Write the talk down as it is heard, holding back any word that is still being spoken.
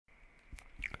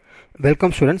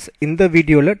Welcome students. In the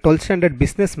video, 12th standard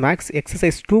business max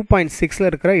exercise 2.6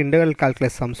 இருக்கிற integral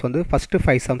calculus sums வந்து first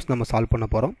 5 sums நம்ம solve பண்ண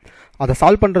போறோம். அதை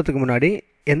solve பண்றதுக்கு முன்னாடி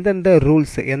எந்தெந்த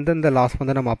ரூல்ஸ் எந்தெந்த லாஸ்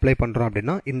வந்து நம்ம அப்ளை பண்ணுறோம்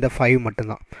அப்படின்னா இந்த 5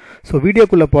 மட்டும்தான். ஸோ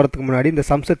வீடியோக்குள்ளே போகிறதுக்கு முன்னாடி இந்த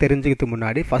சம்ஸை தெரிஞ்சுக்கிறதுக்கு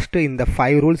முன்னாடி ஃபஸ்ட்டு இந்த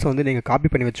 5 ரூல்ஸ் வந்து நீங்கள் காப்பி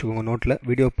பண்ணி வச்சுக்கோங்க. நோட்டில்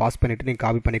வீடியோ பாஸ் பண்ணிவிட்டு நீங்கள்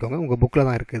காப்பி பண்ணிக்கோங்க, உங்கள் புக்கில்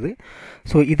தான் இருக்குது.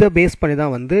 ஸோ இதை பேஸ் பண்ணி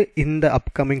தான் வந்து இந்த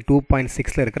அப்கமிங்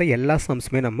 2.6 இருக்கிற எல்லா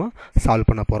சம்ஸுமே நம்ம சால்வ்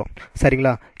பண்ண போகிறோம்.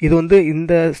 சரிங்களா? இது வந்து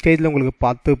இந்த ஸ்டேஜில் உங்களுக்கு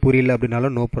பார்த்து புரியல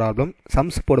அப்படின்னாலும் நோ ப்ராப்ளம்.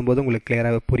 சம்ஸ் போடும்போது உங்களுக்கு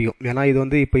கிளியராகவே புரியும். ஏன்னா இது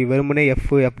வந்து இப்போ வெறுமனே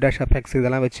f'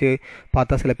 இதெல்லாம் வச்சு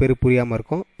பார்த்தா சில பேர் புரியாமல்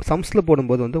இருக்கும். சம்ஸில் போடும்போது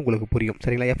வந்து உங்களுக்கு புரியும்.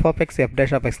 சரிங்களா?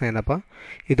 f(f') என்னப்பா,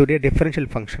 இதோடைய டிஃபரன்ஷியல்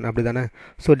ஃபங்க்ஷன் அப்படி தானே.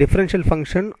 ஸோ டிஃபரன்ஷியல்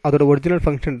ஃபங்க்ஷன் அதோட ஒரிஜினல்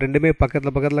ஃபங்க்ஷன் ரெண்டுமே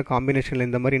பக்கத்தில் காம்பினேஷனில்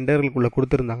இந்த மாதிரி இன்டர்வல்குள்ளே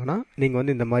கொடுத்துருந்தாங்கன்னா நீங்கள்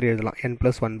வந்து இந்த மாதிரி எழுதலாம்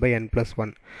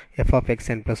n+1/n+1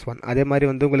 f(n+1). அதே மாதிரி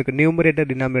வந்து உங்களுக்கு நியூமரேட்டர்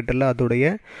டினாமினேட்டரில்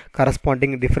அதோடைய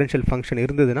கரஸ்பாண்டிங் டிஃபரன்ஷியல் ஃபங்க்ஷன்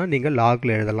இருந்ததுன்னா நீங்கள்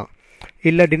லாகில் எழுதலாம்.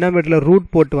 இல்லை டினாமினேட்டரில்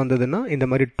ரூட் போட்டு வந்ததுன்னா இந்த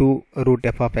மாதிரி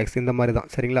 2√f(x) இந்த மாதிரி தான்.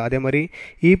 சரிங்களா? அதே மாதிரி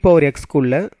e⁻x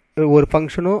ஒரு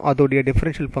ஃபங்க்ஷனோ அதோடைய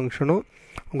டிஃபரன்ஷியல் ஃபங்க்ஷனோ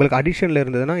உங்களுக்கு அடிஷனில்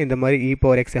இருந்ததுன்னா இந்த மாதிரி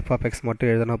e⁻x f(x) மட்டும்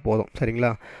எழுதினா போதும்.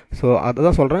 சரிங்களா? ஸோ அதை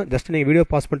தான் சொல்கிறேன். ஜஸ்ட் நீங்கள் வீடியோ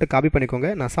பாஸ் பண்ணிட்டு காப்பி பண்ணிக்கோங்க.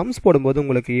 நான் சம்ஸ் போடும்போது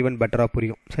உங்களுக்கு ஈவன் பெட்டராக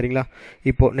புரியும். சரிங்களா?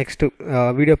 இப்போது நெக்ஸ்ட்டு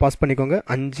வீடியோ பாஸ் பண்ணிக்கோங்க.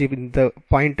 5 இந்த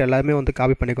பாயிண்ட் எல்லாமே வந்து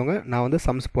காப்பி பண்ணிக்கோங்க. நான் வந்து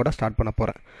சம்ஸ் போட ஸ்டார்ட் பண்ண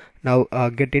போகிறேன்.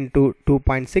 நான் get in to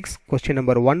 2.6 question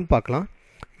number 1 பார்க்கலாம்.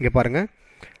 இங்கே பாருங்கள்,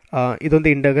 இது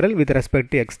வந்து integral with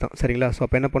respect to X தான். சரிங்களா? ஸோ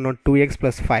அப்போ என்ன பண்ணோம், 2x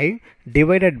 + 5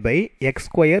 divided by x²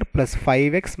 +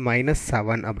 5x -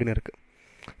 7 அப்படின்னு இருக்குது.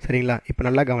 சரிங்களா? இப்போ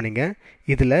நல்லா கவனிங்க.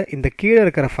 இதில் இந்த கீழே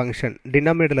இருக்கிற ஃபங்க்ஷன்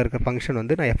டினாமினேட்டரில் இருக்கிற ஃபங்க்ஷன்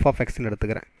வந்து நான் f(x)ன்னு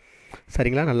எடுத்துக்கிறேன்.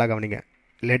 சரிங்களா? நல்லா கவனிங்க.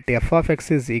 Let f(x)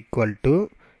 is equal to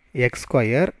x²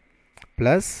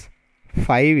 +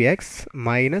 5x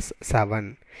 - 7.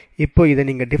 இப்போ இதை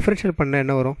நீங்கள் டிஃப்ரென்ஷியல் பண்ணால்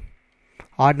என்ன வரும்?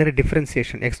 Ordinary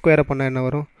differentiation. x² பண்ணால் என்ன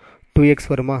வரும்? 2x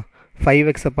வருமா?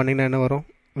 5x பண்ணிங்கன்னா என்ன வரும்?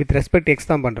 வித் ரெஸ்பெக்ட் x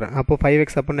தான் பண்ணுறேன். அப்போ 5x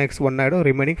அப்படின்னா x 1 ஆகிடும்,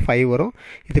 ரிமைனிங் 5 வரும்.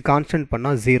 இது கான்ஸ்டன்ட்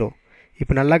பண்ணால் 0.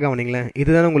 இப்போ நல்லா கவனிங்களேன்,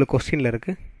 இதுதானே உங்களுக்கு கொஸ்டினில்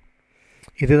இருக்குது.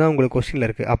 இதுதான் உங்களுக்கு கொஸ்டினில்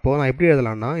இருக்குது. அப்போது நான் எப்படி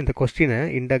எழுதலாம்னா, இந்த கொஸ்டினை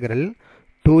integral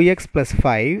 2x +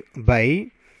 5 by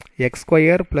x²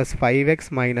 + 5x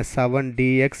 - 7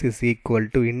 dx is equal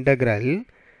to integral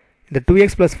இந்த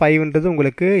 2x + 5ன்றது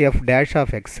உங்களுக்கு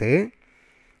f'(x).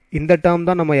 இந்த டேர்ம்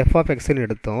தான் நம்ம f(x)ன்னு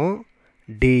எடுத்தோம்,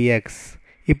 dx.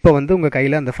 இப்போ வந்து உங்கள்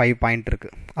கையில் அந்த 5 பாயிண்ட்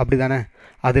இருக்குது, அப்படி தானே?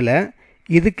 அதில்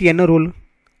இதுக்கு என்ன ரூல்?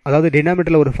 அதாவது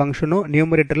டினாமினேட்டரில் ஒரு ஃபங்க்ஷனோ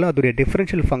நியூமரேட்டரில் அதோடைய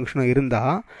டிஃபரன்ஷியல் ஃபங்க்ஷனோ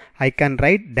இருந்தால் I can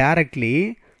write directly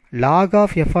log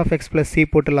of f(x) + c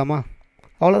போட்டுடலாமா?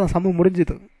 அவ்வளோதான், சமம்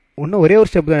முடிஞ்சுது. இன்னும் ஒரே ஒரு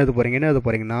ஸ்டெப் தான் எழுத போகிறீங்க. என்ன எழுத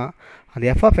போகிறீங்கன்னா,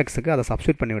 அந்த f(x)க்கு அதை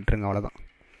சப்ஸ்டியூட் பண்ணி விட்டுருங்க. அவ்வளோதான்.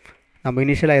 நம்ம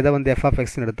இனிஷியலாக எதை வந்து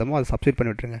f(x)ன்னு எடுத்தோமோ அதை சப்ஸ்டியூட்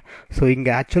பண்ணி விட்டுருங்க. ஸோ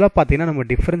இங்கே ஆக்சுவலாக பார்த்தீங்கன்னா நம்ம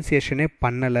டிஃப்ரென்சியேஷனே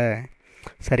பண்ணலை.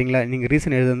 சரிங்களா? நீங்கள்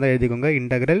ரீசன் எழுதுந்தால் எழுதிக்கோங்க.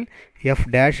 Integral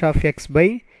f'(x) by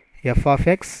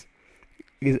f(x)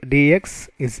 dx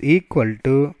is equal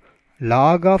to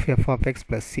log of f(x)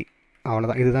 + c.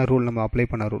 அவ்வளோதான். இதுதான் ரூல், நம்ம அப்ளை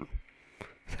பண்ண ரூல்.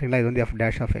 சரிங்களா? இது வந்து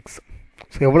f'(x).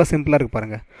 ஸோ எவ்வளோ சிம்பிளாக இருக்குது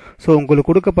பாருங்கள். ஸோ உங்களுக்கு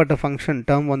கொடுக்கப்பட்ட ஃபங்க்ஷன்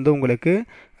டேர்ம் வந்து உங்களுக்கு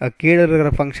கீழே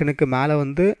இருக்கிற ஃபங்க்ஷனுக்கு மேலே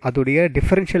வந்து அதோடைய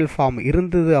டிஃபரன்ஷியல் ஃபார்ம்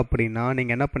இருந்தது அப்படின்னா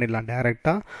நீங்கள் என்ன பண்ணிடலாம்,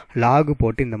 டைரெக்டாக லாகு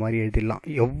போட்டு இந்த மாதிரி எழுதிடலாம்.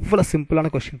 எவ்வளோ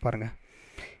சிம்பிளான கொஸ்டின் பாருங்கள்.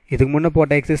 இதுக்கு முன்னே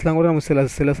போட்ட எக்ஸசைஸ்லாம் கூட நம்ம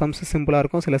சில சம்ஸ் சிம்பிளாக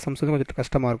இருக்கும், சில சம்ஸ் வந்து கொஞ்சம்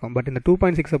கஷ்டமாக இருக்கும். பட் இந்த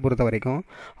 2.6 பொறுத்த வரைக்கும்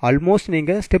ஆல்மோஸ்ட்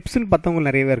நீங்கள் ஸ்டெப்ஸ்ன்னு பார்த்தவங்க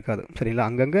நிறையவே இருக்காது. சரிங்களா?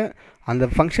 அங்கங்கே அந்த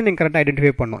ஃபங்க்ஷன் நீங்கள் கரெக்டாக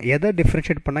ஐடென்டிஃபை பண்ணணும். எதை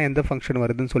டிஃப்ரென்ஷியேட் பண்ணால் எந்த ஃபங்க்ஷன்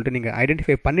வருதுன்னு சொல்லிட்டு நீங்கள்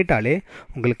ஐடென்டிஃபை பண்ணிட்டாலே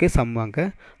உங்களுக்கு சம் அங்கே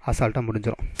அசால்ட்டாக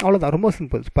முடிஞ்சிடும். அவ்வளோதான், ரொம்ப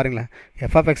சிம்பிள். பாருங்களேன்,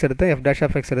 f(x) எடுத்தேன்,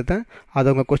 f'(x) எடுத்தேன்,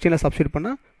 அதை உங்கள் கொஸ்டினில் சப்ஸ்டியூட்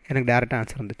பண்ணால் எனக்கு டேரெக்டாக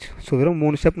ஆன்சர் வந்துச்சு. ஸோ வெறும்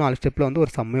 3 ஸ்டெப் 4 ஸ்டெப்பில் வந்து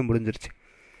ஒரு சம்மே முடிஞ்சிருச்சு.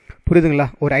 புரியுதுங்களா?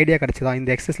 ஒரு ஐடியா கிடச்சிதான். இந்த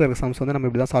எக்ஸசைஸில் இருக்க சம்ஸ் வந்து நம்ம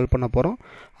இப்படி தான் சால்வ் பண்ண போகிறோம்.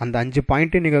 அந்த 5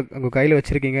 பாயிண்ட்டு நீங்கள் உங்கள் கையில்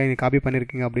வச்சுருக்கீங்க, நீங்கள் காப்பி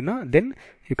பண்ணியிருக்கீங்க அப்படின்னா தென்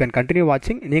யூ கேன் கண்டினியூ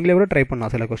வாட்சிங். நீங்களே கூட ட்ரை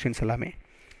பண்ணலாம் சில கொஸ்டின்ஸ் எல்லாமே.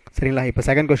 சரிங்களா? இப்போ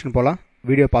செகண்ட் கொஸ்டின் போகலாம்.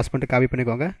 வீடியோ பாஸ் பண்ணிட்டு காப்பி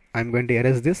பண்ணிக்கோங்க. I am going to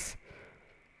erase this.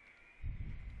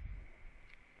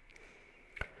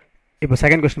 இப்போ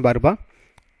செகண்ட் கொஸ்டின் பாருப்பா.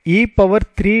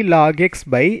 e⁻3 log x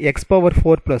by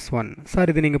x⁻4 + 1.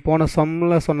 Sir இது நீங்கள் போன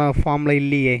சம்மில் சொன்ன ஃபார்மில்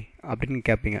இல்லையே அப்படின்னு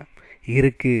கேட்பீங்க.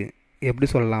 இருக்குது. எப்படி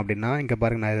சொல்லலாம் அப்படின்னா, இங்கே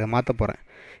பாருங்கள், நான் இதை மாற்ற போகிறேன்.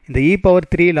 இந்த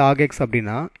e⁻3 log x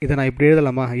அப்படின்னா இதை நான் இப்படி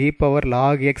எழுதலாமா,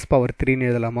 e⁻log x⁻3ன்னு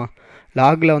எழுதலாமா?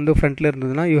 லாகில் வந்து ஃப்ரண்ட்டில்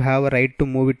இருந்ததுன்னா you have a right to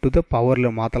move it to the பவரில்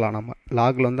மாற்றலாம். நம்ம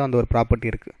லாகில் வந்து அந்த ஒரு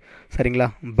ப்ராப்பர்ட்டி இருக்குது. சரிங்களா?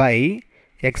 By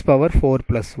x⁻4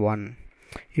 + 1.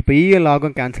 இப்போ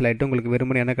லாகும் கேன்சல் ஆகிட்டு உங்களுக்கு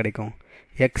வெறுமனே என்ன கிடைக்கும்,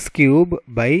 x³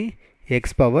 பை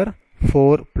x⁻4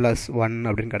 + 1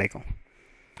 அப்படின்னு கிடைக்கும்.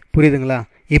 புரியுதுங்களா?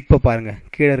 இப்போ பாருங்கள்,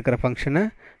 கீழே இருக்கிற ஃபங்க்ஷனை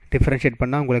டிஃப்ரென்ஷியேட்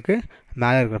பண்ணால் உங்களுக்கு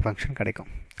மேலே இருக்கிற ஃபங்க்ஷன் கிடைக்கும்.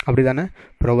 அப்படி தானே?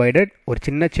 ப்ரொவைடட் ஒரு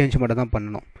சின்ன சேஞ்ச் மட்டும் தான்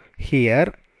பண்ணணும். Here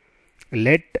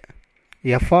let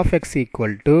f of x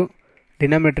equal to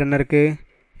denominator என்ன இருக்கு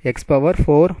x power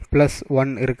 4 plus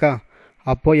 1 இருக்கா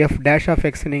அப்போ f dash of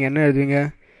x நீங்கள் என்ன எழுதுவீங்க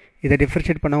இதை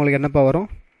டிஃபரன்ஷியேட் பண்ண உங்களுக்கு என்னப்பா வரும்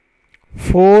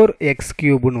 4x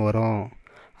cube வரும்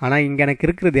ஆனால் இங்கே எனக்கு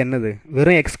இருக்கிறது என்னது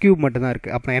வெறும் x cube மட்டும்தான்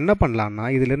இருக்குது அப்போ நான் என்ன பண்ணலான்னா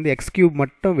இதிலேருந்து x cube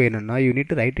மட்டும் வேணும்னா you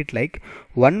need to right it like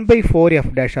 1/4 f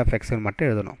dash of x மட்டும்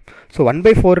எழுதணும் ஸோ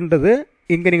 1/4ன்றது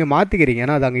இங்கே நீங்கள் மாற்றிக்கிறீங்க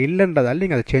ஏன்னா அது அங்கே இல்லைன்றதால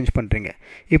நீங்கள் அதை சேஞ்ச் பண்ணுறீங்க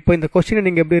இப்போ இந்த கொஸ்டினை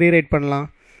நீங்கள் எப்படி ரீரைட் பண்ணலாம்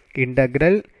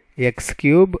integral x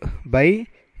cube by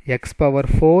x power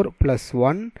 4 plus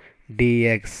 1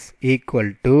 dx equal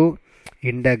to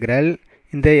integral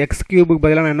இந்த x cube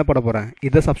பதிலாக நான் என்ன பண்ண போகிறேன்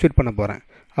இதை சப்ஸ்டியூட் பண்ண போகிறேன்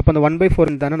அப்போ அந்த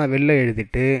 1/4 தானே நான் வெளில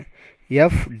எழுதிட்டு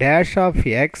f dash of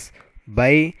x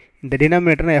by இந்த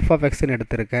டினாமினேட்டர் நான் f of xன்னு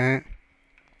எடுத்திருக்கேன்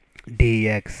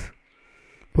dx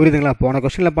புரியுதுங்களா போன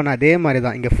கொஸ்டினில் பண்ண அதே மாதிரி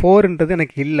தான் இங்கே 4ன்றது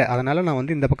எனக்கு இல்லை அதனால் நான்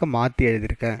வந்து இந்த பக்கம் மாற்றி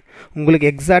எழுதியிருக்கேன் உங்களுக்கு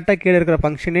எக்ஸாக்டாக கீழே இருக்கிற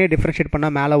ஃபங்க்ஷனே டிஃப்ரென்ஷியேட்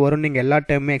பண்ணால் மேலே வரும் நீங்கள் எல்லா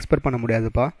டைமுமே எக்ஸ்பெக்ட் பண்ண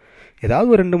முடியாதுப்பா ஏதாவது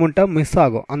ஒரு 2-3 டேர்ம் மிஸ்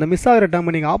ஆகும் அந்த மிஸ் ஆகிற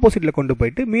டேர்மை நீங்கள் ஆப்போசிட்டில் கொண்டு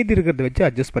போயிட்டு மீதி இருக்கிறத வச்சு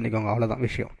அட்ஜஸ்ட் பண்ணிக்கோங்க அவ்வளோதான்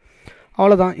விஷயம்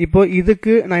அவ்வளோதான் இப்போ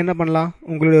இதுக்கு நான் என்ன பண்ணலாம்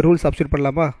உங்களுடைய ரூல் சப்ஸ்டியூட்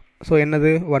பண்ணலாமா ஸோ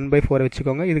என்னது 1/4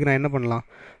 வச்சுக்கோங்க இதுக்கு நான் என்ன பண்ணலாம்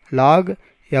log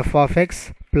f of x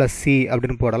plus c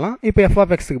அப்படின்னு போடலாம் இப்போ f of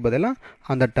xக்கு பதிலாக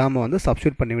அந்த டேர்மை வந்து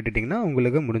சப்ஸ்டியூட் பண்ணி விட்டுட்டிங்கன்னா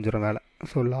உங்களுக்கு முடிஞ்சிடும் வேலை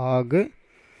ஸோ log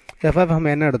f of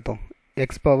நம்ம என்ன எடுத்தோம்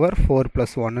x power 4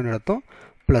 plus 1ன்னு எடுத்தோம்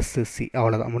ப்ளஸ் c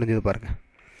அவ்வளோதான் முடிஞ்சது பாருங்கள்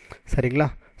சரிங்களா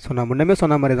ஸோ நான் முன்னமே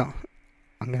சொன்ன மாதிரி தான்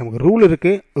அங்கே நமக்கு ரூல்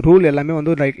இருக்குது ரூல் எல்லாமே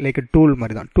வந்து லைக் டூல்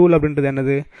மாதிரி தான் டூல் அப்படின்றது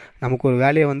என்னது நமக்கு ஒரு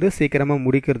வேலையை வந்து சீக்கிரமாக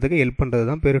முடிக்கிறதுக்கு ஹெல்ப் பண்ணுறது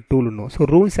தான் பேர் டூல்னும் ஸோ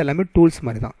ரூல்ஸ் எல்லாமே டூல்ஸ்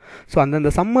மாதிரி தான் ஸோ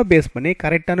அந்தந்த சம்மை பேஸ் பண்ணி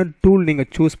கரெக்டான டூல் நீங்கள்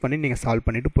சூஸ் பண்ணி நீங்கள் சால்வ்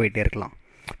பண்ணிவிட்டு போயிட்டே இருக்கலாம்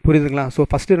புரியுதுங்களா ஸோ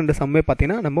ஃபஸ்ட்டு 2 சம்மே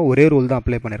பார்த்தீங்கன்னா நம்ம ஒரே ரூல் தான்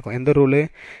அப்ளை பண்ணியிருக்கோம் எந்த rule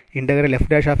integral f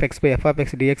dash of x by f of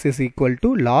x dx is equal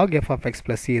to log f of x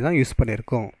plus c தான் யூஸ்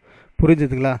பண்ணியிருக்கோம்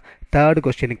புரிஞ்சுதுங்களா தேர்ட்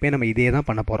கொஸ்டினுக்கு போய் நம்ம இதே தான்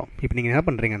பண்ண போகிறோம் இப்போ நீங்கள் என்ன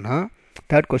பண்ணுறீங்கன்னா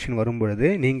தேர்ட் கொஸ்டின் வரும்பொழுது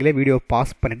நீங்களே வீடியோ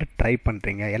பாஸ் பண்ணிவிட்டு ட்ரை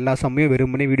பண்ணுறீங்க எல்லா சமயம்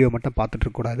வெறுமனே வீடியோ மட்டும் பார்த்துட்டு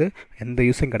இருக்கக்கூடாது எந்த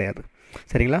யூஸும் கிடையாது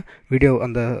சரிங்களா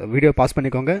அந்த வீடியோ பாஸ்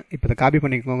பண்ணிக்கோங்க இப்போ இதை காப்பி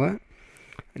பண்ணிக்கோங்க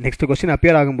next question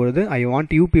appear ஆகும்பொழுது I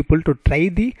want you people to try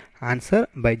the answer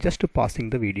by just passing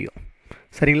the video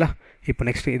சரிங்களா இப்போ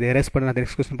நெக்ஸ்ட் இதை எரேஸ் பண்ண நான்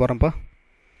நெக்ஸ்ட் கொஸ்டின் போகிறேன்ப்பா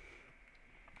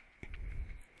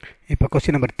இப்போ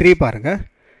கொஸ்டின் நம்பர் 3 பாருங்கள்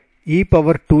e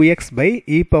power 2x by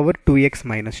e power 2x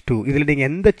minus 2 இதில் நீங்கள்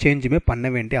எந்த சேஞ்சுமே பண்ண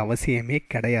வேண்டிய அவசியமே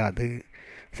கிடையாது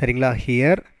சரிங்களா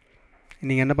ஹியர்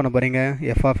நீங்கள் என்ன பண்ண போகிறீங்க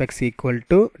f of x equal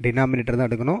to denominator தான்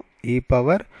எடுக்கணும் e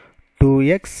power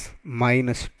 2x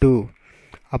minus 2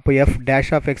 அப்போ f dash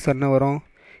of x என்ன வரும்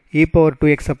e power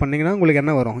 2x பண்ணிங்கன்னா உங்களுக்கு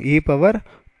என்ன வரும் e power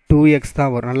 2x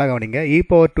தான் வரும் நல்லா கவனிங்க e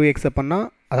power 2x பண்ணால்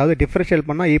அதாவது டிஃபரன்ஷியேட்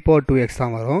பண்ணால் e power 2x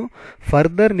தான் வரும்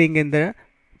ஃபர்தர் நீங்கள் இந்த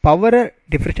பவரை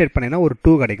டிஃபரன்ஷியேட் பண்ணிங்கன்னா ஒரு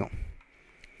 2 கிடைக்கும்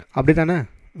அப்படி தானே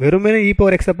வெறுமே e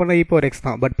power x பண்ணால் e power x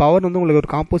தான் பட் பவர் வந்து உங்களுக்கு ஒரு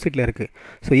காம்போசிட்டில் இருக்குது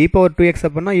ஸோ e power 2x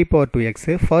பண்ணால் e power 2x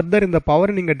ஃபர்தர் இந்த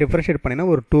பவரை நீங்கள் டிஃபரன்ஷியேட் பண்ணிங்கன்னா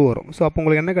ஒரு 2 வரும் ஸோ அப்போ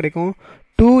உங்களுக்கு என்ன கிடைக்கும்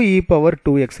 2e power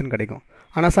 2xன்னு கிடைக்கும்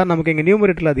ஆனால் சார் நமக்கு எங்கள்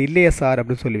நியூமரேட்டரில் அது இல்லையே சார்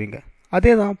அப்படின்னு சொல்லுவீங்க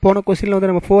அதே தான் போன கொஸ்டினில் வந்து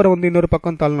நம்ம 4 வந்து இன்னொரு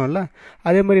பக்கம் தள்ளணும்ல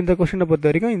அதே மாதிரி இந்த கொஸ்டினை பொறுத்த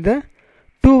வரைக்கும் இந்த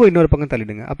 2 இன்னொரு பக்கம்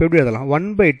தள்ளிடுங்க அப்போ எப்படி எழுதலாம்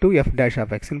 1/2 f dash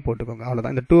of xன்னு போட்டுக்கோங்க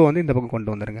அவ்வளோதான் இந்த 2 வந்து இந்த பக்கம்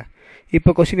கொண்டு வந்துடுங்க இப்போ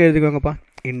question எழுதிக்கோங்கப்பா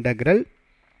integral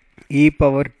e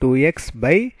power 2x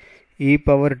by e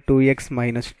power 2x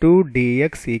minus 2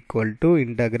 dx equal to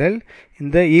integral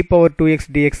இந்த e power 2x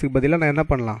dxக்கு பதிலாக நான் என்ன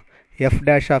பண்ணலாம் f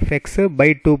dash of x by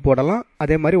 2 போடலாம்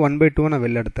அதே மாதிரி 1/2 நான்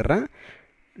வெளில எடுத்துடுறேன்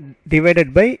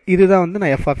டிவைடட் பை இதுதான் வந்து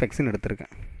நான் f of xன்னு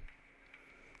எடுத்திருக்கேன்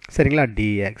சரிங்களா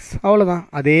dx அவ்வளோதான்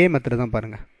அதே மெத்தட் தான்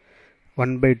பாருங்கள்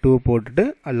 1/2 போட்டுட்டு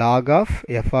log of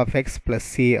f of x plus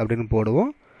c அப்படின்னு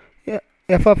போடுவோம்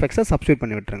f of x சப்ஸ்டியூட்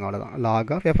பண்ணி விட்டுருங்க அவ்வளோதான் log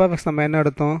of f of x நம்ம என்ன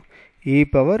எடுத்தோம் e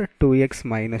power 2x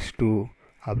minus 2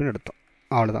 அப்படின்னு எடுத்தோம்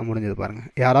அவ்வளோதான் முடிஞ்சது பாருங்கள்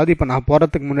யாராவது இப்போ நான்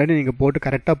போகிறதுக்கு முன்னாடி நீங்கள் போட்டு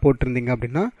கரெக்டாக போட்டிருந்தீங்க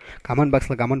அப்படின்னா கமெண்ட்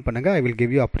பாக்ஸில் கமெண்ட் பண்ணுங்கள் I will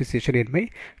give you appreciation in my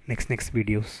next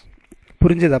videos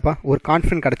புரிஞ்சதாப்பா ஒரு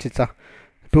கான்ஃபிடென்ட் கிடச்சிச்சா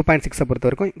 2.6 பொறுத்த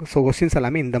வரைக்கும் ஸோ கொஸ்டின்ஸ்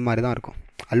எல்லாமே இந்த மாதிரி தான் இருக்கும்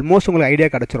ஆல்மோஸ்ட் உங்களுக்கு ஐடியா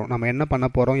கிடச்சிரும் நம்ம என்ன பண்ண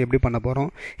போகிறோம் எப்படி பண்ண போகிறோம்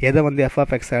எதை வந்து f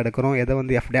of x எடுக்கிறோம் எதை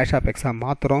வந்து f dash of x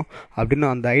மாற்றுறோம் அப்படின்னு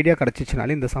அந்த ஐடியா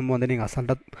கிடச்சிச்சினாலே இந்த சம் வந்து நீங்கள்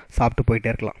அசால்ட்டாக சாப்பிட்டு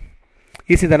போயிட்டே இருக்கலாம்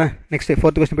ஈஸி தானே நெக்ஸ்ட்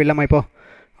 4th கொஸ்டின் போயிடலாமா இப்போ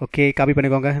ஓகே காப்பி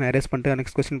பண்ணிக்கோங்க நான் எரேஸ் பண்ணிட்டு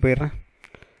நெக்ஸ்ட் கொஸ்டின் போயிடுறேன்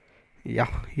யா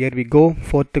here we go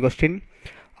 4th question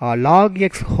log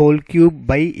x whole cube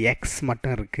by x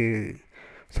மட்டும் இருக்குது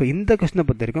ஸோ இந்த கொஸ்டினை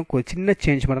பொறுத்த வரைக்கும் சின்ன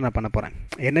சேஞ்ச் மட்டும் நான் பண்ண போகிறேன்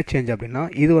என்ன சேஞ்ச் அப்படின்னா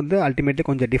இது வந்து அல்டிமேட்லி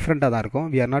கொஞ்சம் டிஃப்ரெண்ட்டாக தான் இருக்கும்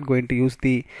we are not going to use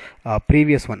the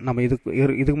previous one நம்ம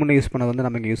இதுக்கு முன்னே யூஸ் பண்ணது வந்து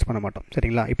நம்ம இங்கே யூஸ் பண்ண மாட்டோம்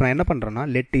சரிங்களா இப்போ நான் என்ன பண்ணுறேன்னா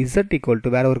லெட் இசட் ஈக்குவல்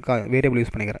டு வேறு ஒரு வேரியபிள்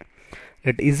யூஸ் பண்ணிக்கிறேன்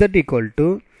let Z equal to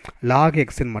log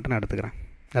xன்னு மட்டும் நான் எடுத்துக்கிறேன்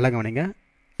நல்லா கவனிங்க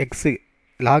எக்ஸு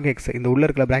log x இந்த உள்ள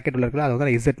இருக்கிற bracket உள்ள இருக்கிற அதை வந்து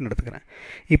நான் z ன்னு எடுத்துக்கிறேன்.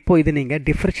 இப்போ இது நீங்க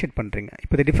டிஃபரன்ஷியேட் பண்றீங்க.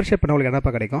 இப்போ இத டிஃபரன்ஷியேட் பண்ணா உங்களுக்கு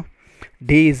என்னப்பா கிடைக்கும்?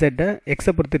 dz x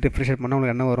பொறுத்து டிஃபரன்ஷியேட் பண்ணா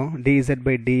உங்களுக்கு என்ன வரும்?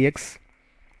 dz/dx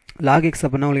log x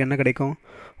அப்படினா உங்களுக்கு என்ன கிடைக்கும்?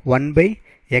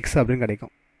 1/x அப்படின்னு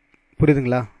கிடைக்கும்.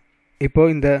 புரியுதுங்களா? இப்போ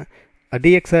இந்த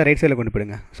dx ரைட் சைடில் கொண்டு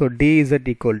போயிடுங்க. So dz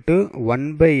equal to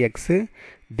 1/x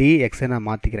dx நான்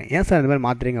மாற்றிக்கிறேன். ஏன் சார் இந்த மாதிரி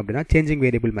மாற்றுறீங்க அப்படின்னா சேஞ்சிங்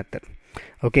வேரியபிள் மெத்தட்.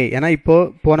 ஓகே, ஏன்னா இப்போது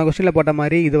போன கொஸ்டினில் போட்ட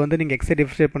மாதிரி இது வந்து நீங்கள் எக்ஸை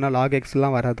டிஃபரன்ஷியேட் பண்ணால் log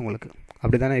xலாம் வராது உங்களுக்கு.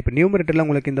 அப்படி தானே? இப்போ நியூமரேட்டரில்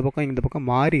உங்களுக்கு இந்த பக்கம்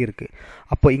மாறி இருக்குது.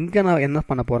 அப்போ இங்கே நான் என்ன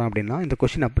பண்ண போகிறேன் அப்படின்னா இந்த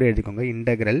கொஸ்டின் அப்படியே எழுதிக்கோங்க.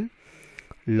 Integral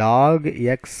log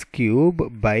x cube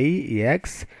by x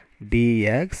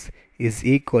dx is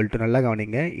equal to நல்லா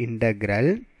கவனிங்க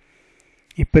இன்டெக்ரல்.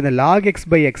 இப்போ இந்த log x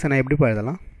by x நான் எப்படி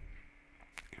எழுதலாம்?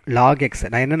 log x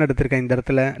நான் என்ன எடுத்திருக்கேன் இந்த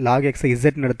இடத்துல? log x z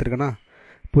ன்னு எடுத்திருக்கேனா?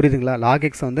 புரியுதுங்களா? log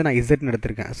x வந்து நான் z ன்னு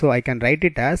எடுத்திருக்கேன். So I can write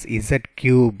it as z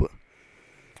cube.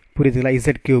 புரியுதுங்களா? z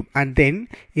cube அண்ட் தென்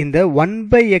இந்த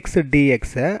 1/x dx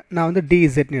நான் வந்து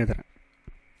dz ன்னு எழுதுறேன்.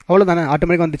 அவ்வளோதானே?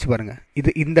 ஆட்டோமேட்டிக்காக வந்துச்சு பாருங்கள்.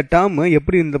 இந்த டேர்ம்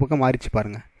எப்படி இந்த பக்கம் மாறிச்சு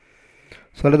பாருங்கள்.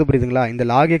 சொல்கிறது புரியுதுங்களா? இந்த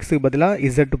log xக்கு பதிலாக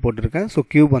z போட்டிருக்கேன். ஸோ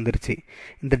கியூப் வந்துருச்சு.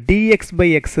 இந்த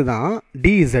dx/x தான்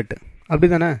dz. அப்படி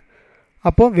தானே?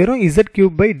 அப்போது வெறும் z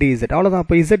cube by dz அவ்வளோதான்.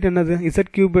 அப்போ z என்னது? z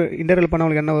cube இன்டெக்ரல் பண்ண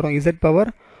உங்களுக்கு என்ன வரும்? z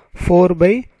பவர்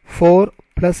 4/4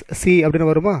 + c அப்படின்னு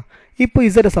வருமா? இப்போ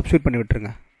z சப்ஸ்டியூட் பண்ணி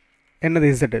விட்டுருங்க. என்னது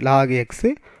z? log x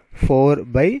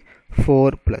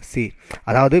 4/4 + c.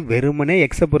 அதாவது வெறுமனே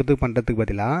எக்ஸை பொறுத்து பண்ணுறதுக்கு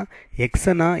பதிலாக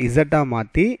எக்ஸை நான் z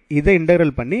மாற்றி இதை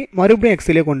இன்டெக்ரல் பண்ணி மறுபடியும்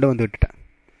எக்ஸ்லேயே கொண்டு வந்து விட்டுட்டேன்.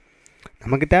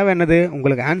 நமக்கு தேவை என்னது?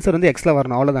 உங்களுக்கு ஆன்சர் வந்து எக்ஸில்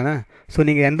வரணும். அவ்வளோதானே? ஸோ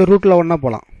நீங்கள் எந்த ரூட்டில் ஒன்றா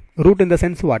போகலாம். Root in the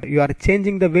sense what? You are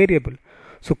changing the variable.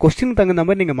 So question தகுந்த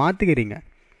மாதிரி நீங்கள் மாற்றிக்கிறீங்க.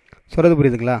 சொல்கிறது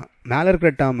புரியுதுங்களா? மேலே இருக்கிற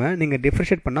டேர்மை நீங்கள்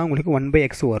டிஃபரன்ஷியேட் பண்ணால் உங்களுக்கு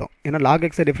 1/x வரும். ஏன்னா log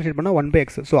x டிஃபரன்ஷியேட் பண்ணால் 1/x.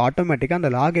 ஸோ ஆட்டோமேட்டிக்காக அந்த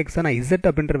log x நான் z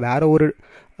அப்படின்ற வேறு ஒரு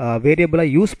வேரியபிளாக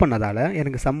யூஸ் பண்ணதால்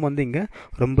எனக்கு சம் வந்து இங்கே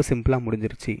ரொம்ப சிம்பிளாக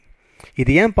முடிஞ்சிருச்சு.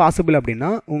 இது ஏன் பாசிபிள் அப்படின்னா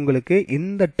உங்களுக்கு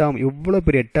இந்த டேர்ம் இவ்வளோ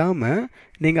பெரிய டேர்மை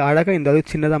நீங்கள் அழகாக இந்த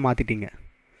அளவுக்கு சின்னதாக மாற்றிட்டீங்க.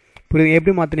 புரியுது?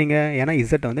 எப்படி மாற்றினீங்க? ஏன்னா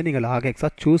z வந்து நீங்கள் log x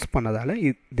choose பண்ணதால்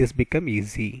this become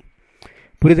easy.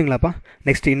 புரியுதுங்களாப்பா?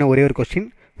 Next இன்னும் ஒரே ஒரு கொஸ்டின்.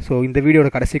 ஸோ இந்த வீடியோட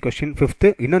கடைசி கொஸ்டின் 5th.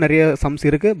 இன்னும் நிறைய சம்ஸ்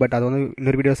இருக்குது, பட் அது வந்து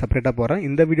இன்னொரு வீடியோ செப்பரேட்டாக போகிறேன்.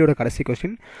 இந்த வீடியோட கடைசி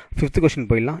கொஸ்டின் 5th கொஸ்டின்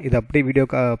போயிடலாம். இது அப்படியே வீடியோ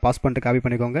பாஸ் பண்ணிட்டு காப்பி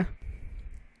பண்ணிக்கோங்க.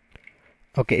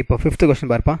 ஓகே, இப்போ 5th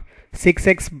கொஸ்டின் பார்ப்பா.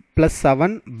 6x +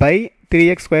 7 by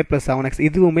 3x square + 7x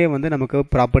இதுவுமே வந்து நமக்கு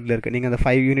ப்ராப்பர்ட்டியில் இருக்குது. நீங்கள் அந்த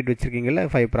 5 யூனிட் வச்சுருக்கீங்களா,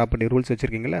 5 ப்ராப்பர்ட்டி ரூல்ஸ்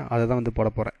வச்சுருக்கீங்களா, அதை தான் வந்து போட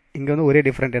போகிறேன். இங்கே வந்து ஒரே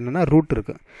டிஃப்ரெண்ட் என்னென்னா ரூட்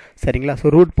இருக்குது. சரிங்களா? ஸோ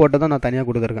ரூட் போட்டு தான் நான் தனியாக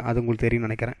கொடுத்துருக்கேன். அது உங்களுக்கு தெரியும்னு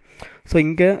நினைக்கிறேன். ஸோ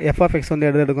இங்கே f(x) வந்து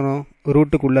எடுக்கணும்.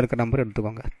 ரூட்டுக்குள்ளே இருக்க நம்பர்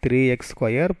எடுத்துக்கோங்க. 3x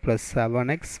square +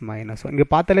 7x - 1. இங்கே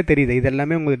பார்த்தாலே தெரியுது இது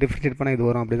எல்லாமே உங்களுக்கு டிஃப்ரென்ஷியேட் பண்ணால் இது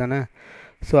வரும். அப்படி தானே?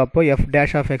 ஸோ அப்போ f'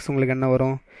 உங்களுக்கு என்ன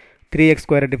வரும்? 3x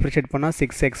square டிஃப்ரென்ஷியேட் பண்ணால்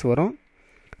 6x வரும்.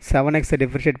 7x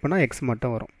டிஃபரன்ஷியேட் பண்ணால் x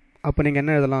மட்டும் வரும். அப்போ நீங்கள்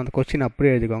என்ன எழுதலாம்? அந்த கொஸ்டின்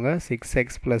அப்படியே எழுதிக்கோங்க. 6x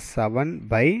 + 7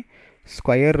 by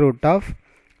square root of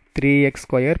 3x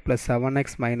square + 7x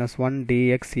 - 1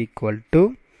 dx equal to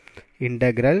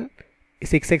integral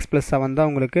 6x + 7 தான்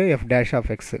உங்களுக்கு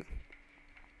f'(x).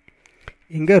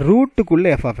 இங்கே ரூட்டுக்குள்ளே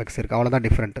f(x) இருக்குது. அவ்வளோதான்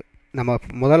டிஃப்ரெண்ட்டு. நம்ம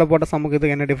முதல்ல போட்ட சமக்கு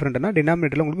இது என்ன டிஃப்ரெண்ட்னா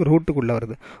டினாமினேட்டரில் உங்களுக்கு ரூட்டுக்குள்ளே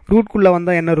வருது. ரூட்டுக்குள்ளே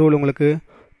வந்தால் என்ன ரூல் உங்களுக்கு?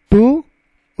 2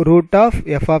 root of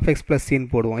f(x + c)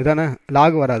 போடுவோம். இதானே?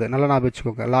 log வராது. நல்லா ஞாபகம்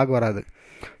வச்சுக்கோங்க, log வராது.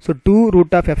 So 2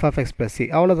 root of f(x + c)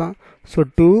 அவ்வளோதான். ஸோ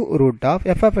 2 root of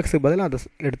f(x)க்கு பதிலாக அதை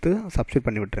எடுத்து சப்ஸ்டியூட்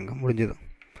பண்ணி விட்டுருங்க. முடிஞ்சது.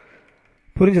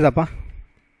 புரிஞ்சுதாப்பா?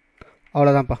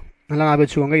 அவ்வளோதான்ப்பா. நல்லா ஞாபகம்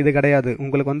வச்சுக்கோங்க. இது கிடையாது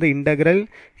உங்களுக்கு வந்து integral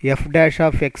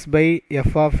f'(x by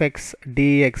f(x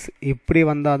dx) இப்படி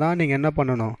வந்தால் தான் நீங்கள் என்ன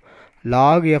பண்ணணும்?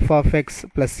 log f(x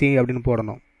 + c) அப்படின்னு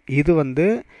போடணும். இது வந்து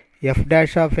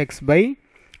f'(x by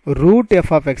root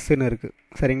f(x)ன்னு இருக்குது.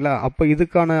 சரிங்களா? அப்போ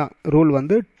இதுக்கான ரூல்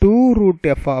வந்து 2 root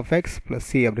f(x +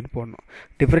 c) அப்படின்னு போடணும்.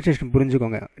 டிஃபரன்ஷியேஷன்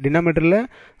புரிஞ்சுக்கோங்க. டினாமினேட்டரில்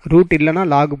ரூட் இல்லைனா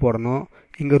லாக் போடணும்.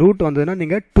 இங்கே ரூட் வந்ததுன்னா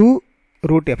நீங்கள் 2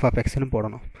 root f(x)ன்னு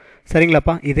போடணும்.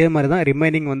 சரிங்களாப்பா? இதே மாதிரி தான்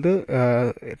ரிமைனிங் வந்து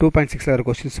 2.6ல் ஒரு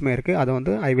கொஸ்டின்ஸுமே இருக்குது. அதை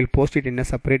வந்து I will post it in a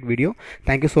separate video.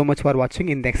 Thank you so much for வாட்சிங்.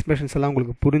 இந்த எக்ஸ்பிளேஷன்ஸ் எல்லாம்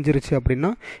உங்களுக்கு புரிஞ்சிருச்சு அப்படின்னா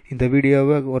இந்த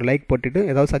வீடியோவை ஒரு லைக் போட்டுட்டு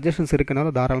ஏதாவது சஜஷன்ஸ்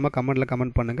இருக்குனாலும் தாராளமாக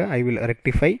கமெண்ட் பண்ணுங்கள். I will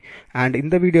rectify. அண்ட்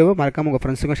இந்த வீடியோவை மறக்காமல் உங்கள்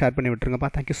ஃப்ரெண்ட்ஸுக்கும் ஷேர் பண்ணி விட்டுருங்கப்பா.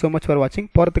 தேங்க்யூ ஸோ மச் ஃபார் வாட்சிங்.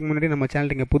 போகிறதுக்கு முன்னாடி நம்ம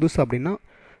சேனல் நீங்கள் புதுசு அப்படின்னா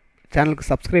சேனலுக்கு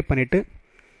சப்ஸ்கிரைப் பண்ணிவிட்டு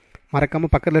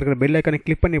மறக்காமல் பக்கத்தில் இருக்கிற பெல் ஐக்கானை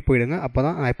கிளிக் பண்ணி போயிடுங்க. அப்போ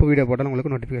தான் நான் எப்போ வீடியோ போட்டாலும்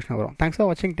உங்களுக்கு நோட்டிஃபிகேஷன் வரும். தேங்க்ஸ் ஃபார்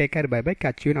வாட்சிங். Take care. By by.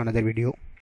 Catch you in another video.